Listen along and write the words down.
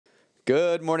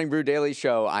Good morning, Brew Daily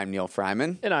Show. I'm Neal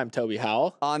Fryman. And I'm Toby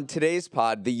Howell. On today's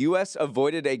pod, the U.S.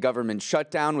 avoided a government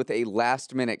shutdown with a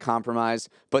last-minute compromise,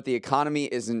 but the economy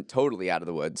isn't totally out of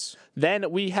the woods.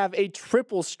 Then we have a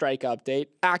triple strike update.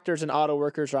 Actors and auto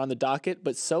workers are on the docket,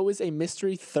 but so is a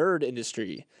mystery third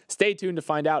industry. Stay tuned to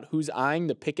find out who's eyeing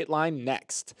the picket line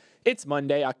next. It's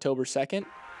Monday, October 2nd.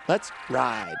 Let's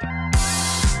ride.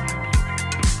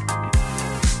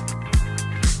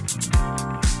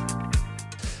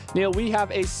 Neal, we have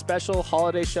a special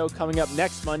holiday show coming up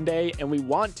next Monday, and we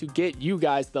want to get you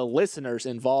guys, the listeners,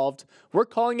 involved. We're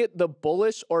calling it the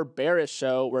Bullish or Bearish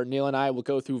Show, where Neal and I will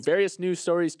go through various news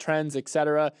stories, trends,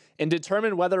 etc., and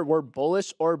determine whether we're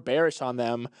bullish or bearish on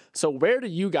them. So where do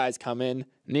you guys come in?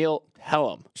 Neal, tell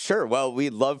them. Sure. Well,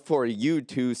 we'd love for you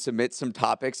to submit some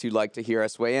topics you'd like to hear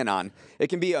us weigh in on. It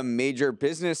can be a major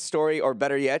business story, or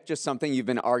better yet, just something you've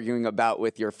been arguing about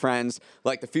with your friends,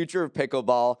 like the future of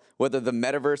pickleball, whether the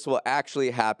metaverse will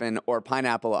actually happen, or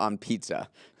pineapple on pizza.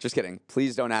 Just kidding.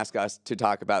 Please don't ask us to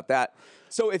talk about that.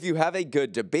 So if you have a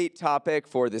good debate topic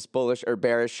for this bullish or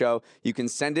bearish show, you can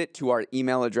send it to our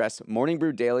email address,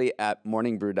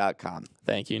 morningbrewdaily@morningbrew.com.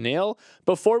 Thank you, Neal.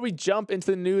 Before we jump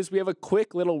into the news, we have a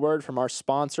quick little word from our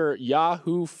sponsor,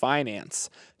 Yahoo Finance.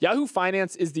 Yahoo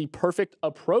Finance is the perfect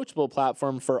approachable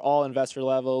platform for all investor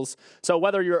levels. So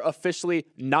whether you're officially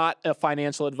not a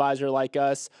financial advisor like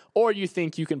us, or you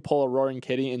think you can pull a roaring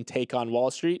kitty and take on Wall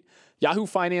Street, Yahoo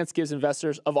Finance gives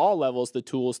investors of all levels the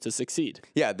tools to succeed.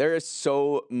 Yeah, there is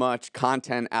so much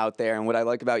content out there. And what I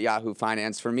like about Yahoo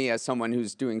Finance, for me as someone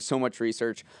who's doing so much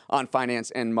research on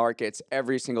finance and markets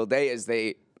every single day, is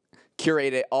they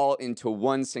curate it all into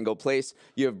one single place.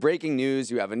 You have breaking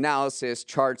news, you have analysis,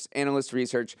 charts, analyst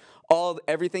research,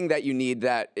 everything that you need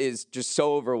that is just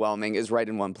so overwhelming is right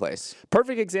in one place.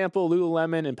 Perfect example,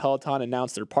 Lululemon and Peloton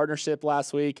announced their partnership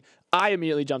last week. I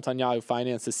immediately jumped on Yahoo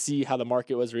Finance to see how the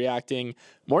market was reacting.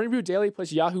 Morning Brew Daily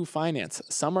plus Yahoo Finance.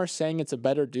 Some are saying it's a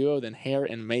better duo than hair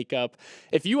and makeup.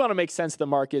 If you want to make sense of the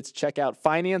markets, check out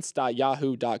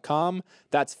finance.yahoo.com.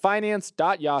 That's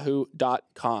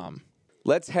finance.yahoo.com.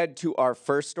 Let's head to our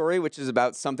first story, which is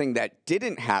about something that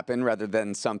didn't happen rather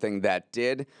than something that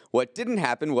did. What didn't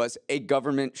happen was a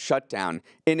government shutdown.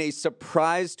 In a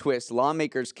surprise twist,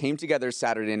 lawmakers came together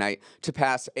Saturday night to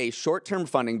pass a short-term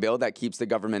funding bill that keeps the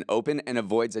government open and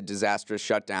avoids a disastrous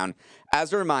shutdown.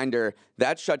 As a reminder,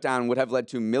 that shutdown would have led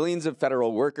to millions of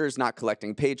federal workers not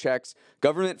collecting paychecks,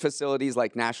 government facilities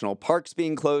like national parks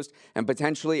being closed, and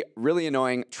potentially really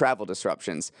annoying travel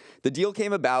disruptions. The deal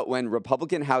came about when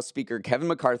Republican House Speaker Kevin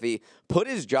McCarthy put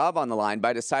his job on the line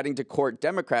by deciding to court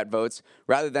Democrat votes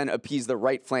rather than appease the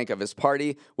right flank of his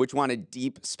party, which wanted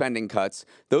deep spending cuts.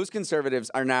 Those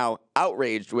conservatives are now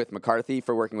outraged with McCarthy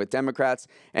for working with Democrats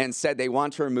and said they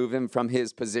want to remove him from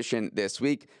his position this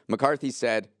week. McCarthy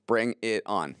said, "Bring it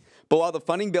on." But while the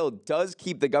funding bill does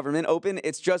keep the government open,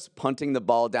 it's just punting the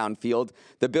ball downfield.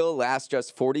 The bill lasts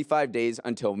just 45 days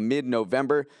until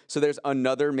mid-November, so there's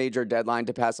another major deadline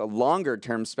to pass a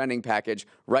longer-term spending package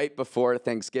right before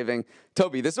Thanksgiving.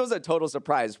 Toby, this was a total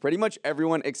surprise. Pretty much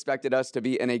everyone expected us to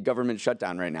be in a government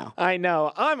shutdown right now. I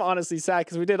know. I'm honestly sad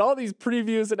because we did all these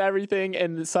previews and everything,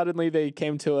 and suddenly they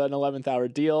came to an 11th hour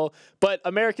deal. But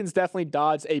Americans definitely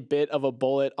dodged a bit of a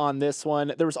bullet on this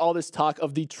one. There was all this talk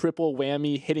of the triple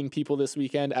whammy hitting people this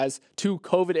weekend as two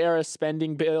COVID-era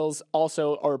spending bills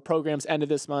or programs ended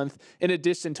this month, in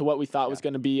addition to what we thought was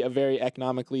going to be a very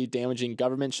economically damaging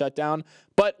government shutdown.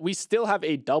 But we still have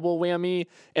a double whammy,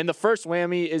 and the first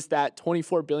whammy is that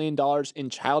 $24 billion in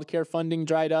childcare funding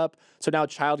dried up. So now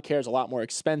childcare is a lot more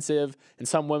expensive, and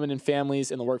some women and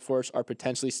families in the workforce are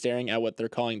potentially staring at what they're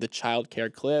calling the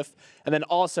childcare cliff. And then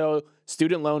also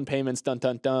student loan payments, dun,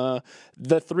 dun, dun.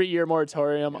 The 3-year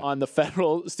moratorium on the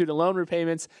federal student loan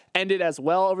repayments ended as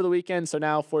well over the weekend. So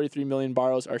now 43 million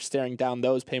borrowers are staring down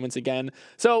those payments again.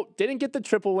 So didn't get the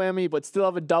triple whammy, but still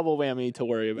have a double whammy to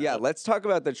worry about. Yeah, let's talk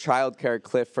about the childcare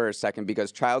cliff for a second,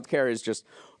 because childcare is just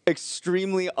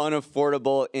extremely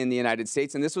unaffordable in the United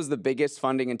States, and this was the biggest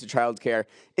funding into childcare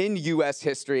in U.S.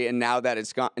 history. And now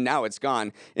it's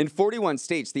gone. In 41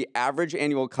 states, the average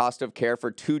annual cost of care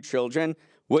for 2 children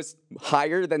was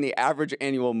higher than the average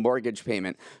annual mortgage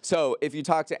payment. So if you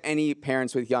talk to any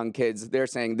parents with young kids, they're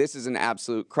saying this is an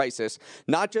absolute crisis,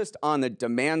 not just on the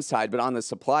demand side, but on the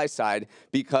supply side,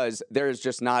 because there's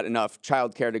just not enough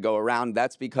childcare to go around.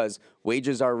 That's because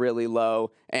wages are really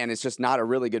low, and it's just not a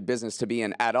really good business to be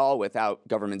in at all without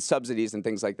government subsidies and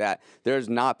things like that. There's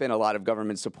not been a lot of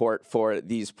government support for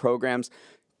these programs.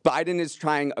 Biden is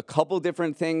trying a couple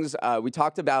different things. We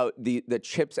talked about the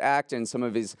CHIPS Act and some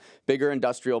of his bigger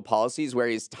industrial policies where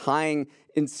he's tying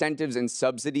incentives and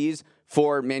subsidies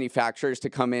for manufacturers to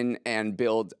come in and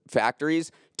build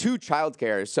factories to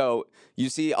childcare. So you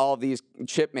see all these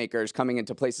chip makers coming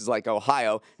into places like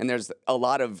Ohio, and there's a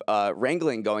lot of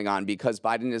wrangling going on because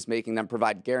Biden is making them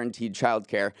provide guaranteed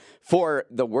childcare for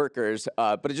the workers.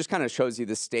 But it just kind of shows you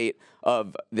the state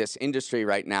of this industry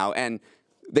right now. And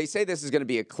they say this is going to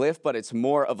be a cliff, but it's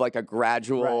more of like a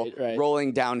gradual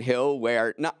rolling downhill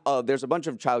where there's a bunch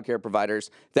of childcare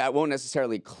providers that won't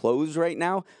necessarily close right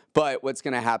now. But what's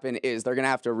going to happen is they're going to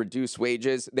have to reduce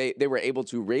wages. They were able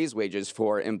to raise wages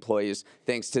for employees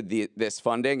thanks to this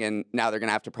funding, and now they're going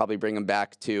to have to probably bring them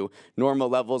back to normal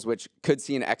levels, which could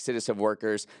see an exodus of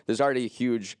workers. There's already a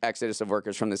huge exodus of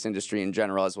workers from this industry in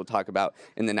general, as we'll talk about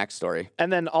in the next story.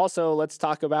 And then also let's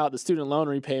talk about the student loan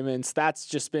repayments. That's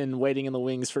just been waiting in the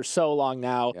wings for so long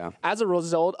now. Yeah. As a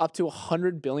result, up to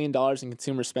 $100 billion in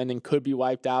consumer spending could be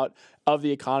wiped out of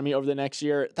the economy over the next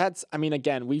year. That's, I mean,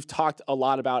 again, we've talked a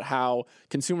lot about how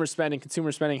consumer spending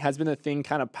has been the thing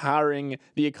kind of powering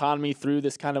the economy through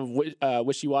this kind of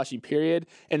wishy-washy period.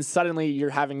 And suddenly you're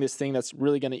having this thing that's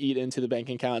really going to eat into the bank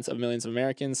accounts of millions of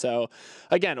Americans. So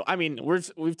again, I mean,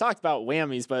 we've talked about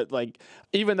whammies, but like,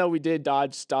 even though we did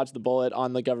dodge the bullet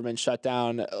on the government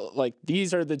shutdown, like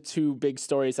these are the two big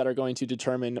stories that are going to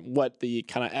determine what the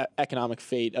kind of economic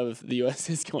fate of the U.S.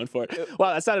 is going forward.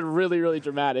 Wow, that sounded really, really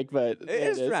dramatic, but it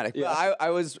is dramatic. Yeah.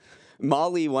 I was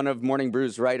Molly, one of Morning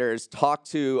Brew's writers,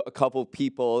 talked to a couple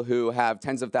people who have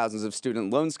tens of thousands of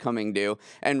student loans coming due,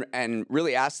 and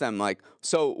really asked them, like,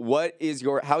 so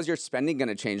how's your spending going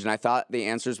to change? And I thought the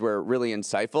answers were really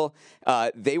insightful.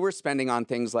 They were spending on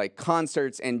things like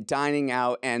concerts and dining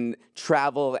out and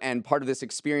travel and part of this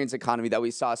experience economy that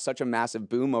we saw such a massive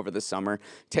boom over the summer.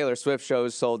 Taylor Swift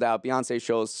shows sold out, Beyonce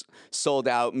shows sold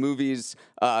out, movies,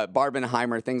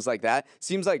 Barbenheimer, things like that.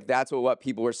 Seems like that's what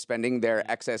people were spending their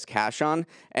excess cash on.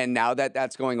 And now that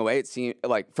that's going away, it seems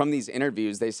like from these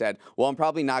interviews, they said, well, I'm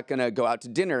probably not going to go out to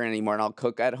dinner anymore, and I'll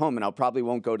cook at home, and I'll probably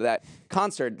won't go to that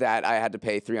concert that I had to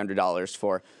pay $300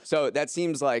 for. So that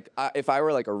seems like if I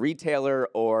were like a retailer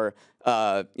or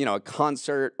a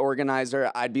concert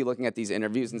organizer, I'd be looking at these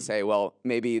interviews and say, well,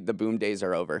 maybe the boom days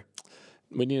are over.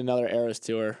 We need another Eras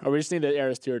tour, or we just need the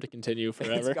Eras tour to continue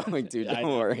forever. It's going to,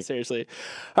 don't worry. Seriously.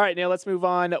 All right, Neal, let's move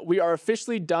on. We are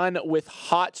officially done with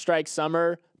hot strike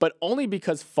summer, but only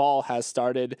because fall has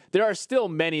started. There are still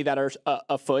many that are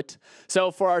afoot.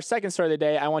 So for our second story of the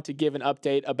day, I want to give an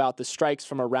update about the strikes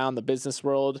from around the business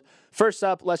world. First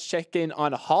up, let's check in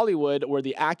on Hollywood, where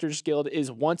the Actors Guild is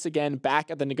once again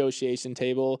back at the negotiation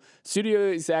table.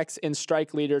 Studio execs and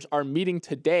strike leaders are meeting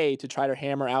today to try to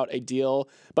hammer out a deal,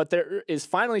 but there is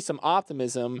finally some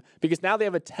optimism because now they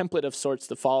have a template of sorts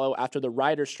to follow after the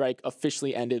writer's strike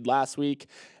officially ended last week.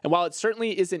 And while it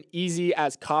certainly isn't easy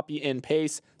as copy and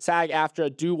paste,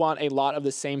 SAG-AFTRA do want a lot of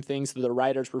the same things that the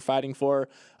writers were fighting for.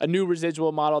 A new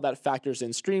residual model that factors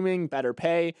in streaming, better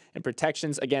pay, and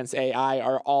protections against AI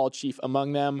are all chief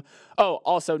among them. Oh,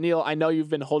 also, Neal, I know you've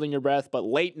been holding your breath, but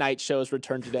late night shows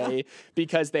return today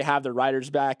because they have the writers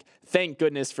back. Thank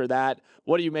goodness for that.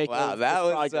 What do you make of this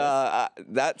progress?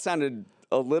 That sounded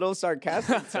a little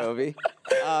sarcastic, Toby.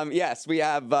 Yes, we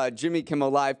have Jimmy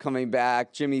Kimmel Live coming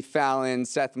back, Jimmy Fallon,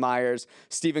 Seth Meyers,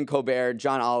 Stephen Colbert,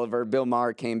 John Oliver, Bill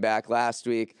Maher came back last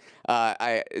week.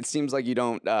 It seems like you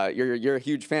don't. You're a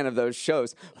huge fan of those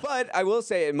shows, but I will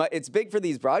say it's big for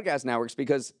these broadcast networks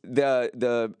because the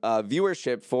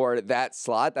viewership for that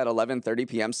slot, that 11:30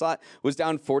 p.m. slot, was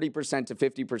down 40% to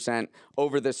 50%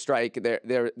 over the strike.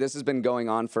 This has been going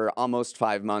on for almost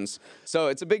 5 months, so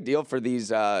it's a big deal for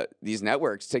these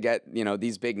networks to get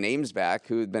these big names back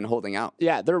who've been holding out.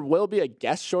 Yeah, there will be a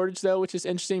guest shortage though, which is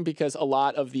interesting because a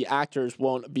lot of the actors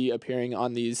won't be appearing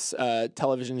on these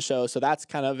television shows, so that's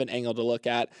kind of an angle to look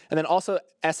at. And then also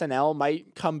SNL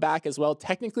might come back as well.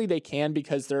 Technically they can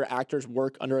because their actors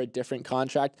work under a different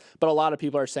contract, but a lot of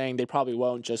people are saying they probably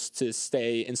won't just to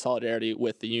stay in solidarity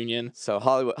with the union. So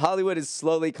Hollywood is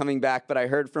slowly coming back, but I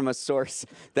heard from a source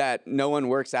that no one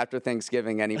works after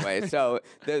Thanksgiving anyway. So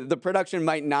the production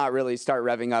might not really start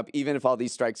revving up even if all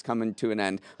these strikes come into an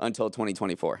end until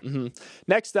 2024. Mm-hmm.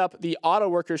 Next up, the auto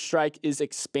workers strike is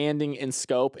expanding in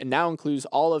scope and now includes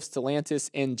all of Stellantis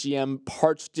and GM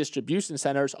parts distribution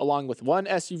centers, along with one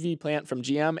SUV plant from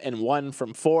GM and one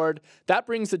from Ford. That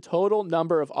brings the total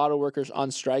number of auto workers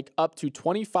on strike up to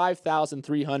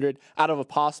 25,300 out of a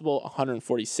possible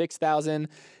 146,000. And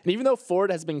even though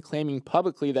Ford has been claiming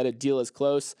publicly that a deal is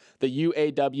close, the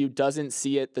UAW doesn't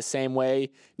see it the same way.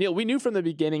 Neal, we knew from the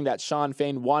beginning that Sean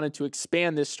Fain wanted to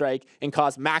expand this strike and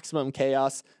cause maximum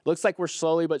chaos. Looks like we're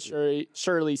slowly but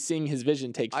surely seeing his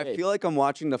vision take shape. I feel like I'm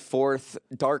watching the fourth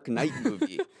Dark Knight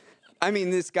movie. I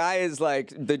mean, this guy is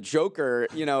like the Joker.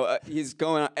 He's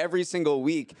going every single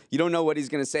week. You don't know what he's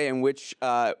going to say and which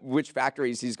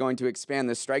factories he's going to expand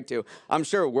this strike to. I'm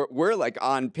sure we're like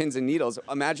on pins and needles.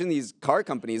 Imagine these car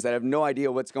companies that have no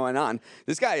idea what's going on.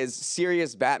 This guy is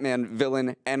serious Batman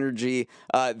villain energy.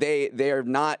 They are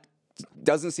not.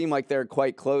 Doesn't seem like they're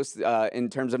quite close in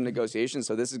terms of negotiations,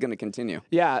 so this is going to continue.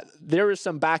 Yeah, there was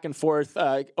some back and forth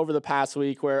over the past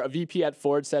week where a VP at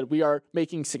Ford said, we are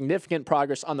making significant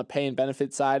progress on the pay and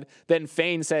benefit side. Then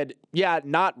Fain said, yeah,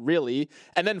 not really.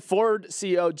 And then Ford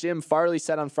CEO Jim Farley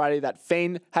said on Friday that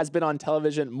Fain has been on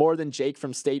television more than Jake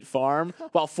from State Farm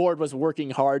while Ford was working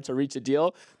hard to reach a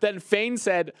deal. Then Fain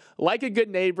said, like a good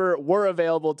neighbor, we're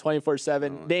available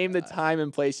 24/7. Name the time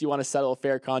and place you want to settle a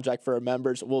fair contract for our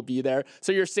members. We'll be there.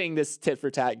 So you're seeing this tit for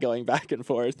tat going back and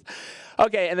forth.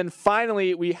 Okay, and then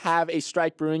finally, we have a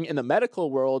strike brewing in the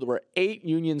medical world where 8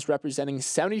 unions representing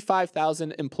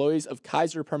 75,000 employees of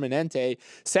Kaiser Permanente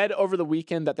said over the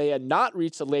weekend that they had not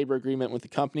reached a labor agreement with the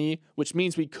company, which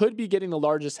means we could be getting the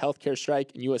largest healthcare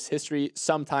strike in U.S. history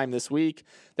sometime this week.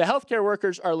 The healthcare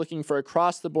workers are looking for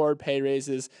across-the-board pay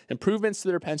raises, improvements to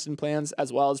their pension plans,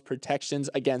 as well as protections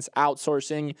against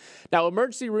outsourcing. Now,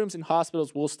 emergency rooms and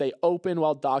hospitals will stay open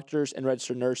while doctors and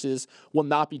registered nurses will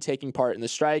not be taking part in the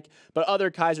strike, but other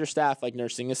Kaiser staff like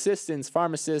nursing assistants,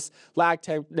 pharmacists, lab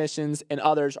technicians, and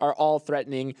others are all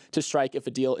threatening to strike if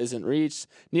a deal isn't reached.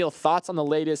 Neal, thoughts on the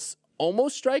latest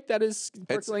almost strike that is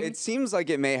percolating? It seems like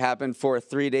it may happen for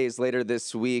 3 days later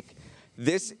this week.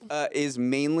 This is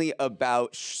mainly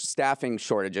about staffing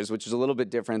shortages, which is a little bit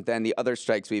different than the other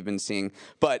strikes we've been seeing.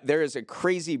 But there is a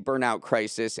crazy burnout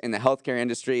crisis in the healthcare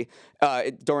industry.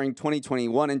 During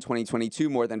 2021 and 2022,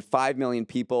 more than 5 million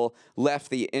people left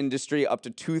the industry. Up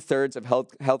to 2/3 of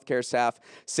healthcare staff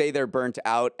say they're burnt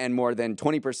out, and more than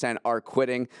 20% are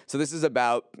quitting. So this is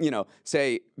about,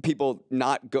 say people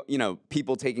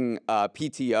people taking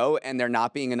PTO and there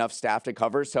not being enough staff to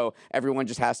cover. So everyone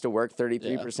just has to work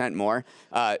 33% more.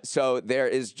 So there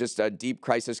is just a deep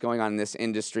crisis going on in this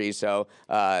industry. So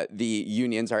the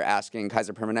unions are asking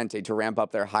Kaiser Permanente to ramp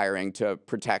up their hiring to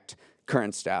protect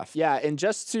current staff. Yeah, and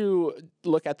just to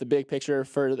look at the big picture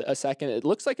for a second, it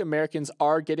looks like Americans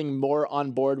are getting more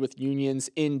on board with unions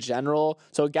in general.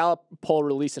 So a Gallup poll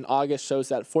released in August shows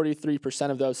that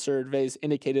 43% of those surveys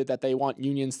indicated that they want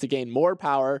unions to gain more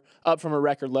power, up from a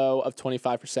record low of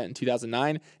 25% in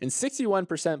 2009. And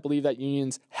 61% believe that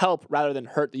unions help rather than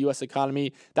hurt the U.S.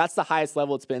 economy. That's the highest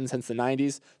level it's been since the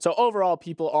 90s. So overall,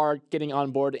 people are getting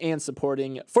on board and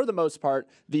supporting, for the most part,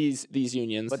 these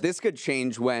unions. But this could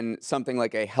change when something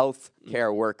like a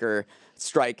healthcare worker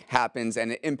strike happens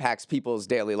and it impacts people's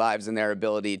daily lives and their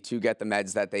ability to get the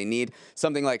meds that they need.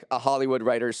 Something like a Hollywood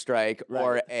writer's strike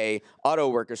or a auto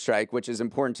worker strike, which is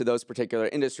important to those particular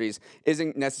industries,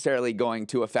 isn't necessarily going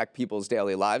to affect people's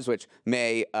daily lives, which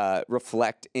may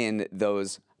reflect in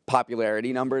those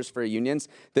popularity numbers for unions.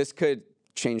 This could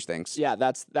change things. Yeah,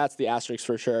 that's the asterisk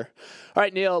for sure. All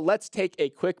right, Neal, let's take a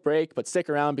quick break, but stick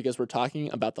around because we're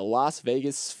talking about the Las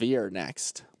Vegas Sphere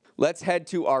next. Let's head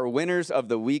to our winners of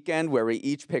the weekend, where we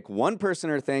each pick one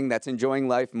person or thing that's enjoying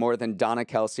life more than Donna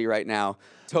Kelsey right now.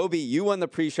 Toby, you won the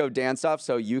pre-show dance-off,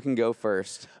 so you can go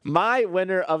first. My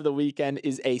winner of the weekend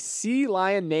is a sea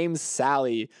lion named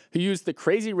Sally, who used the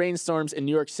crazy rainstorms in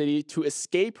New York City to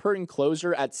escape her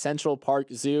enclosure at Central Park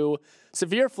Zoo.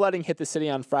 Severe flooding hit the city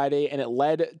on Friday, and it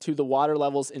led to the water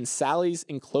levels in Sally's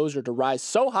enclosure to rise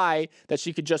so high that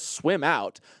she could just swim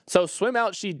out. So swim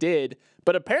out she did,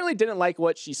 but apparently didn't like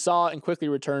what she saw and quickly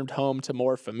returned home to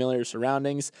more familiar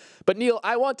surroundings. But Neal,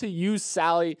 I want to use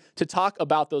Sally to talk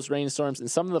about those rainstorms and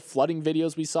some of the flooding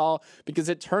videos we saw, because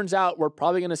it turns out we're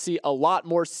probably going to see a lot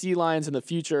more sea lions in the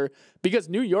future because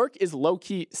New York is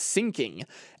low-key sinking.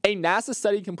 A NASA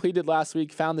study completed last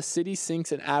week found the city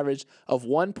sinks an average of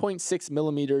 1.6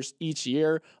 millimeters each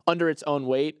year under its own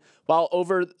weight, while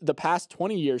over the past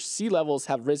 20 years, sea levels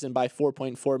have risen by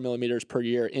 4.4 millimeters per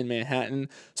year in Manhattan.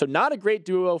 So not a great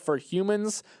duo for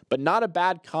humans, but not a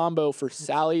bad combo for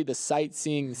Sally, the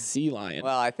sightseeing sea lion.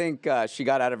 Well, I think she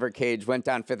got out of her cage, went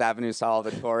down Fifth Avenue, saw all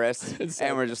the tourists,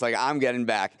 and we're just like, I'm getting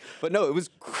back. But no, it was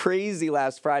crazy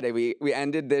last Friday. We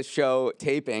ended this show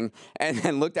taping and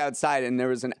then looked outside, and there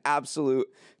was an absolute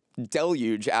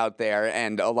deluge out there,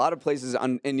 and a lot of places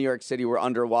in New York City were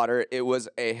underwater. It was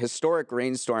a historic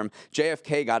rainstorm.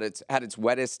 JFK had its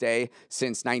wettest day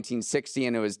since 1960,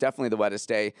 and it was definitely the wettest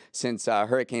day since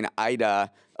Hurricane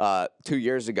Ida 2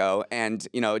 years ago. And,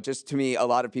 just to me, a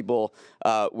lot of people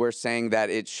were saying that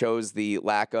it shows the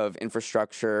lack of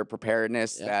infrastructure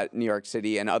preparedness that New York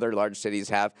City and other large cities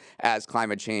have as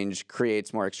climate change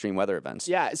creates more extreme weather events.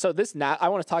 Yeah, so I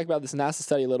want to talk about this NASA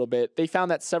study a little bit. They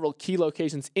found that several key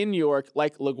locations in New York,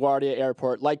 like LaGuardia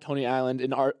Airport, like Coney Island,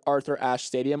 and Arthur Ashe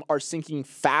Stadium, are sinking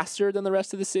faster than the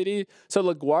rest of the city. So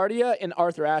LaGuardia and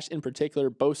Arthur Ashe in particular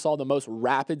both saw the most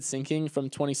rapid sinking from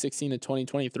 2016 to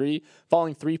 2023,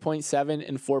 falling 3.7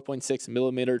 and 4.6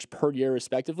 millimeters per year,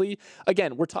 respectively.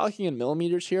 Again, we're talking in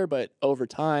millimeters here, but over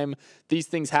time, these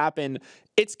things happen.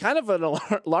 It's kind of an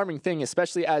alarming thing,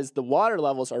 especially as the water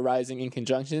levels are rising in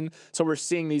conjunction. So we're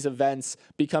seeing these events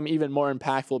become even more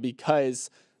impactful because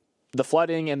the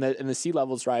flooding and the sea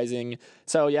levels rising.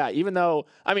 So yeah, even though,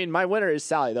 my winner is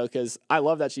Sally though, because I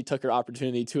love that she took her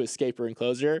opportunity to escape her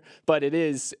enclosure, but it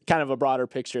is kind of a broader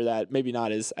picture that maybe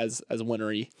not as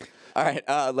winnery. All right,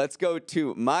 let's go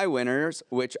to my winners,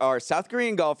 which are South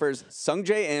Korean golfers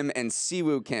Sungjae Im and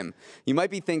Siwoo Kim. You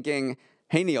might be thinking,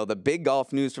 hey, Neal, the big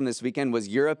golf news from this weekend was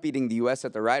Europe beating the U.S.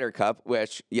 at the Ryder Cup,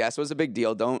 which, yes, was a big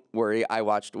deal. Don't worry, I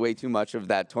watched way too much of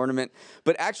that tournament.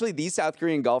 But actually, these South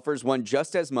Korean golfers won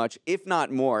just as much, if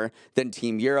not more, than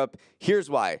Team Europe. Here's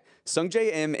why.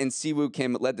 Sungjae Im and Siwoo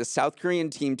Kim led the South Korean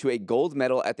team to a gold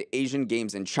medal at the Asian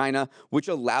Games in China, which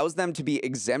allows them to be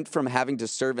exempt from having to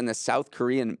serve in the South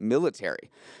Korean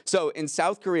military. So in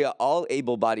South Korea, all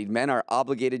able-bodied men are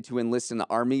obligated to enlist in the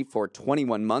army for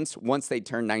 21 months once they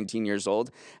turn 19 years old,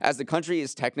 as the country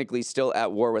is technically still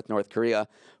at war with North Korea.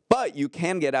 But you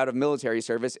can get out of military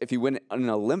service if you win an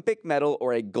Olympic medal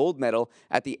or a gold medal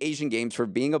at the Asian Games for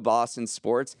being a boss in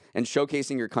sports and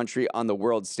showcasing your country on the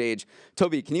world stage.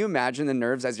 Toby, can you imagine the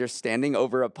nerves as you're standing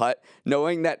over a putt,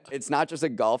 knowing that it's not just a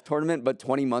golf tournament, but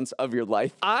 20 months of your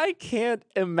life? I can't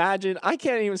imagine. I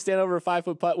can't even stand over a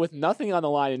 5-foot putt with nothing on the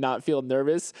line and not feel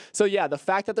nervous. So yeah, the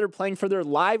fact that they're playing for their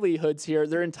livelihoods here,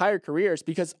 their entire careers,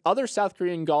 because other South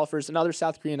Korean golfers and other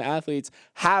South Korean athletes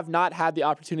have not had the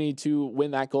opportunity to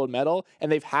win that gold medal,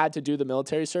 and they've had to do the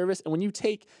military service. And when you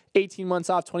take 18 months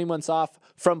off, 20 months off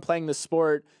from playing the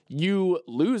sport, you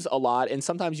lose a lot, and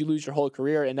sometimes you lose your whole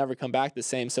career and never come back the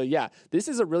same. So yeah, this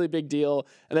is a really big deal.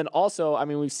 And then also,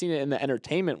 we've seen it in the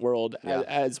entertainment world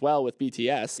as well with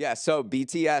BTS. Yeah, so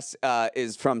BTS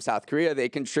is from South Korea. They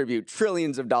contribute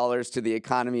trillions of dollars to the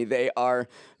economy. They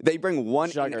bring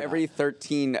one in every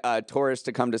 13 tourists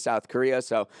to come to South Korea.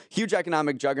 So huge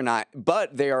economic juggernaut,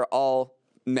 but they are all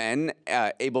men,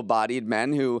 able-bodied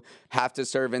men who have to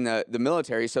serve in the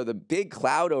military. So the big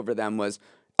cloud over them is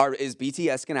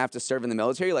BTS going to have to serve in the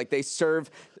military? Like, they serve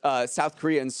South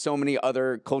Korea in so many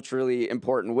other culturally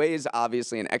important ways,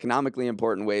 obviously, and economically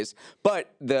important ways.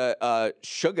 But the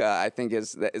Suga, I think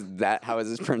is that how is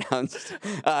this pronounced,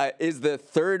 is the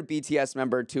third BTS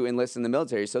member to enlist in the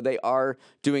military. So they are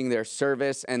doing their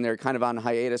service, and they're kind of on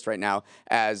hiatus right now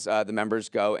as the members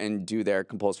go and do their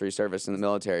compulsory service in the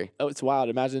military. Oh, it's wild.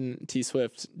 Imagine T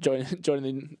Swift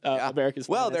joining America's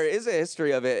Well, finest. there is a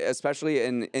history of it, especially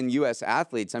in U.S.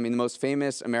 athletes. The most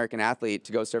famous American athlete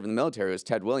to go serve in the military was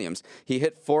Ted Williams. He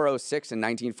hit 406 in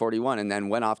 1941 and then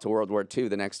went off to World War II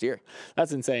the next year.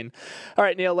 That's insane. All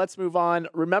right, Neal, let's move on.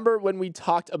 Remember when we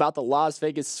talked about the Las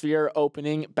Vegas Sphere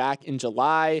opening back in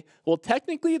July? Well,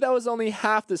 technically, that was only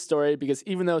half the story, because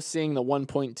even though seeing the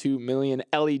 1.2 million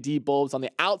LED bulbs on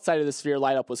the outside of the Sphere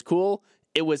light up was cool,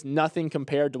 it was nothing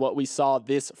compared to what we saw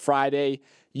this Friday.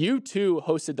 U2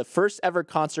 hosted the first ever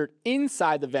concert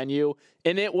inside the venue,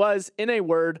 and it was, in a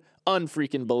word,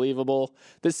 unfreaking believable.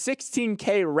 The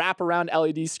 16K wraparound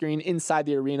LED screen inside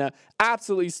the arena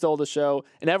absolutely stole the show,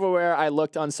 and everywhere I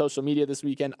looked on social media this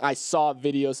weekend, I saw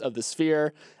videos of the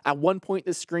Sphere. At one point,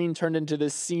 the screen turned into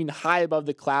this scene high above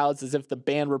the clouds as if the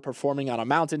band were performing on a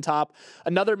mountaintop.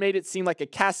 Another made it seem like a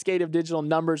cascade of digital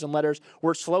numbers and letters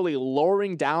were slowly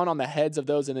lowering down on the heads of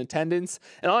those in attendance.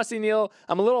 And honestly, Neal,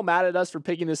 I'm a little mad at us for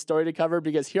picking this story to cover,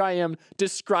 because here I am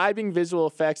describing visual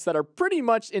effects that are pretty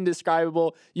much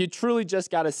indescribable. You truly just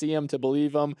got to see them to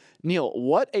believe them. Neal,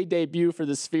 what a debut for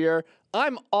the Sphere.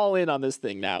 I'm all in on this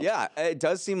thing now. Yeah, it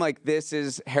does seem like this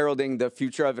is heralding the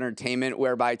future of entertainment,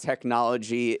 whereby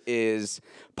technology is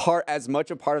as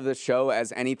much a part of the show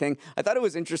as anything. I thought it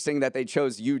was interesting that they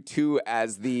chose U2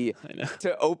 as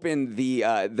to open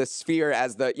the Sphere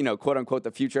as the, quote unquote,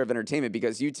 the future of entertainment,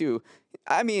 because U2,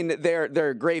 they're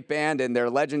a great band and they're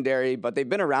legendary, but they've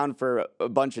been around for a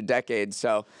bunch of decades.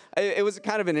 So it was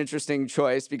kind of an interesting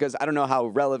choice, because I don't know how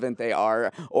relevant they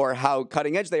are or how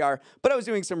cutting edge they are, but I was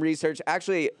doing some research, which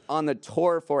actually on the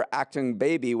tour for Acting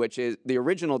Baby, which is the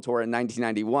original tour in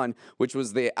 1991, which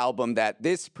was the album that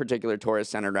this particular tour is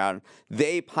centered around,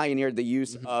 they pioneered the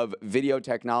use of video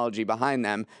technology behind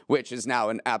them, which is now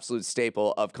an absolute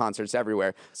staple of concerts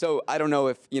everywhere. So I don't know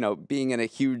if, being in a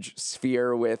huge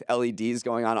sphere with LEDs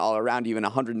going on all around you and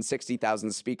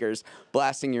 160,000 speakers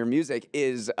blasting your music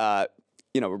is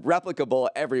replicable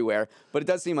everywhere, but it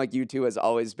does seem like U2 has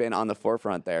always been on the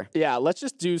forefront there. Yeah, let's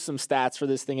just do some stats for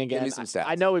this thing again. Give me some stats.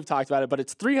 I know we've talked about it, but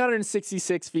it's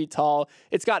 366 feet tall.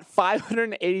 It's got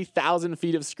 580,000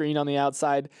 feet of screen on the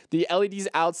outside. The LEDs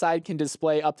outside can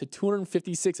display up to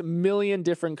 256 million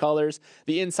different colors.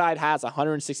 The inside has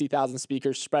 160,000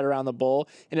 speakers spread around the bowl,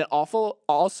 and it also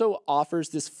offers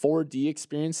this 4D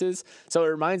experiences. So it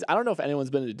reminds, I don't know if anyone's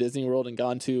been to Disney World and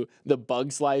gone to the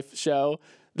Bugs Life show.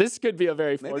 This could be a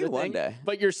very Florida thing, day.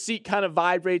 But your seat kind of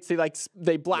vibrates.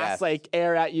 They blast like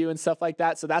air at you and stuff like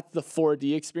that. So that's the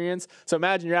 4D experience. So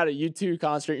imagine you're at a U2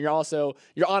 concert. And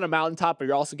you're on a mountaintop, but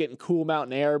you're also getting cool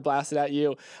mountain air blasted at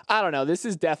you. I don't know. This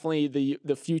is definitely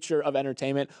the future of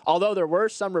entertainment. Although there were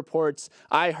some reports,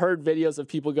 I heard videos of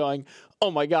people going,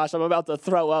 "Oh my gosh, I'm about to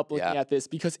throw up looking at this,"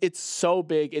 because it's so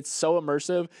big, it's so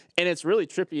immersive, and it's really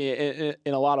trippy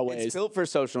in a lot of ways. It's built for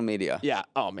social media. Yeah.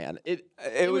 Oh man,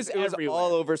 it was everywhere.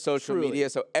 All over social media.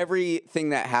 So everything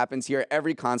that happens here,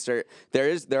 every concert,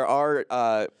 there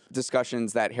are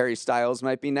discussions that Harry Styles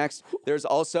might be next. There's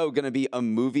also going to be a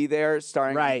movie there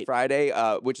starring on Friday,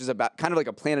 which is about kind of like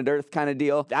a Planet Earth kind of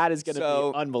deal. That is going to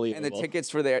be unbelievable. And the tickets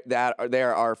for that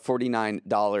are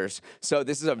 $49. So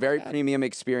this is a very premium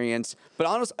experience. But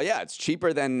honestly, it's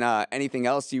cheaper than anything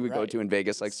else you would go to in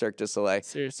Vegas, like Cirque du Soleil.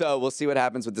 Seriously. So we'll see what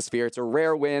happens with the Sphere. It's a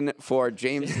rare win for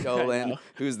James Dolan,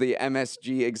 who's the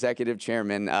MSG executive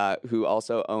chairman, who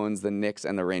also owns the Knicks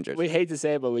and the Rangers. We hate to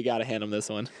say it, but we got to hand him this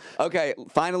one. Okay,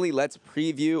 finally, let's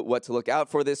preview what to look out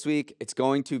for this week. It's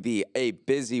going to be a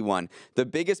busy one. The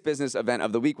biggest business event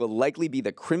of the week will likely be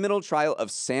the criminal trial of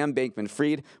Sam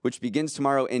Bankman-Fried, which begins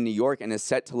tomorrow in New York and is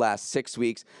set to last 6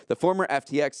 weeks. The former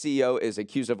FTX CEO is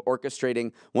accused of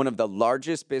orchestrating one of the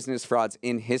largest business frauds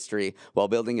in history while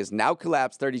building his now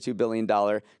collapsed $32 billion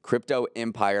crypto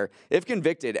empire. If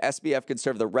convicted, SBF could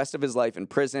serve the rest of his life in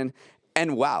prison.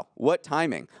 And wow, what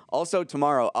timing. Also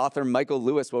tomorrow, author Michael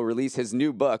Lewis will release his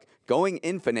new book, Going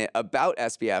Infinite, about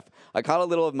SBF. I caught a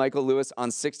little of Michael Lewis on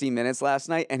 60 Minutes last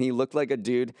night, and he looked like a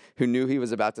dude who knew he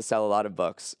was about to sell a lot of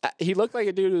books. He looked like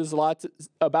a dude who was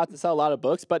about to sell a lot of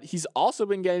books, but he's also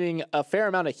been getting a fair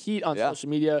amount of heat on social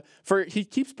media. He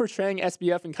keeps portraying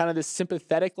SBF in kind of this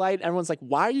sympathetic light. Everyone's like,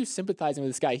 why are you sympathizing with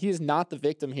this guy? He is not the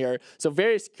victim here. So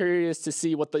very curious to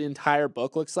see what the entire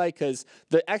book looks like, because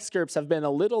the excerpts have been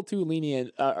a little too lenient.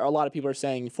 A lot of people are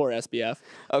saying for SBF.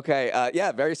 Okay,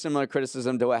 very similar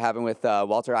criticism to what happened with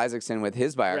Walter Isaacson with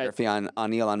his biography on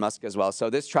Elon Musk as well.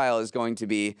 So this trial is going to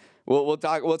be. We'll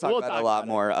talk about it a lot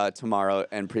more tomorrow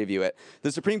and preview it.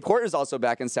 The Supreme Court is also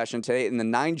back in session today, and the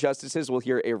 9 justices will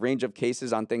hear a range of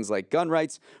cases on things like gun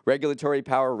rights, regulatory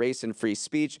power, race, and free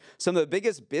speech. Some of the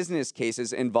biggest business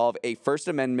cases involve a First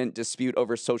Amendment dispute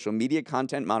over social media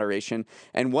content moderation,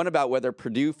 and one about whether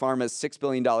Purdue Pharma's $6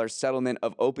 billion settlement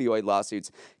of opioid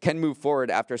lawsuits can move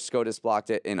forward after SCOTUS blocked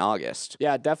it in August.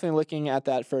 Yeah, definitely looking at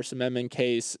that First Amendment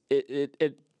case.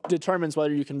 It determines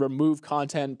whether you can remove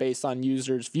content based on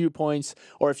users' viewpoints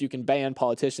or if you can ban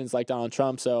politicians like Donald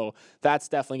Trump. So that's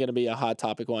definitely going to be a hot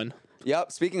topic one.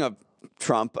 Yep. Speaking of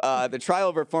Trump, the trial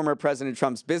over former President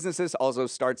Trump's businesses also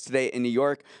starts today in New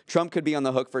York. Trump could be on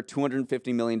the hook for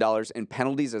 $250 million in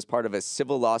penalties as part of a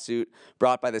civil lawsuit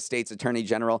brought by the state's attorney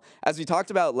general. As we talked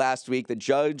about last week, the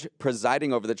judge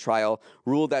presiding over the trial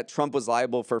ruled that Trump was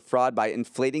liable for fraud by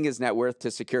inflating his net worth to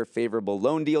secure favorable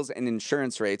loan deals and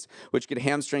insurance rates, which could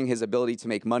hamstring his ability to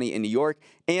make money in New York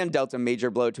and dealt a major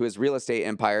blow to his real estate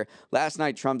empire. Last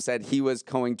night, Trump said he was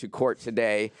going to court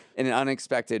today in an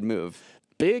unexpected move.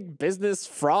 Big business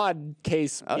fraud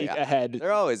case ahead.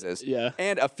 There always is. Yeah.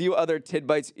 And a few other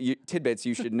tidbits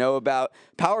you should know about.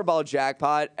 Powerball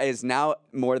jackpot is now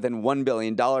more than $1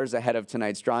 billion ahead of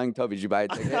tonight's drawing. Toby, did you buy a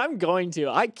ticket? I'm going to.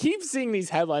 I keep seeing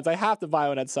these headlines. I have to buy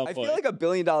one at some point. I feel like $1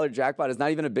 billion jackpot is not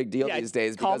even a big deal these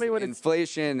days because of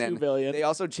inflation, and $2 billion. They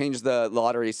also changed the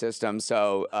lottery system,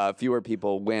 so fewer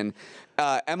people win.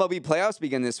 MLB playoffs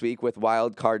begin this week with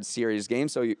wild card series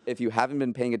games. So if you haven't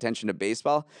been paying attention to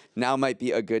baseball, now might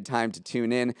be a good time to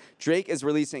tune in. Drake is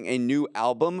releasing a new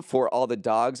album for all the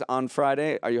dogs on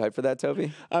Friday. Are you hyped for that,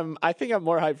 Toby? I think I'm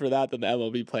more hyped for that than the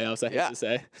MLB playoffs, I hate to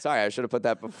say. Sorry, I should have put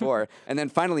that before. And then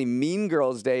finally, Mean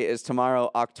Girls Day is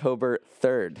tomorrow, October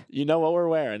 3rd. You know what we're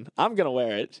wearing. I'm going to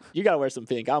wear it. You got to wear some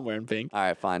pink. I'm wearing pink. All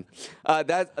right, fine.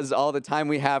 That is all the time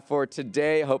we have for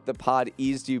today. Hope the pod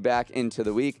eased you back into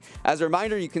the week. As a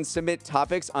reminder, you can submit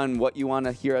topics on what you want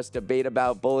to hear us debate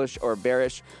about, bullish or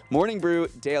bearish. Morning Brew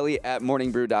daily at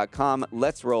morningbrew.com.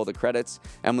 Let's roll the credits.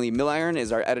 Emily Milliron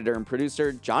is our editor and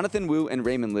producer. Jonathan Wu and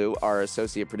Raymond Liu are our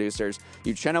associate producers.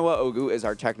 Uchenna Ogu is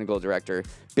our technical director.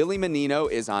 Billy Menino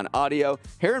is on audio.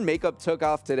 Hair and makeup took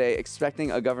off today,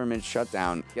 expecting a government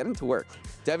shutdown. Getting to work.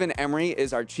 Devin Emery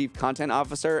is our chief content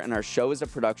officer, and our show is a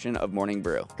production of Morning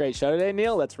Brew. Great show today,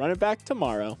 Neal. Let's run it back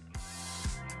tomorrow.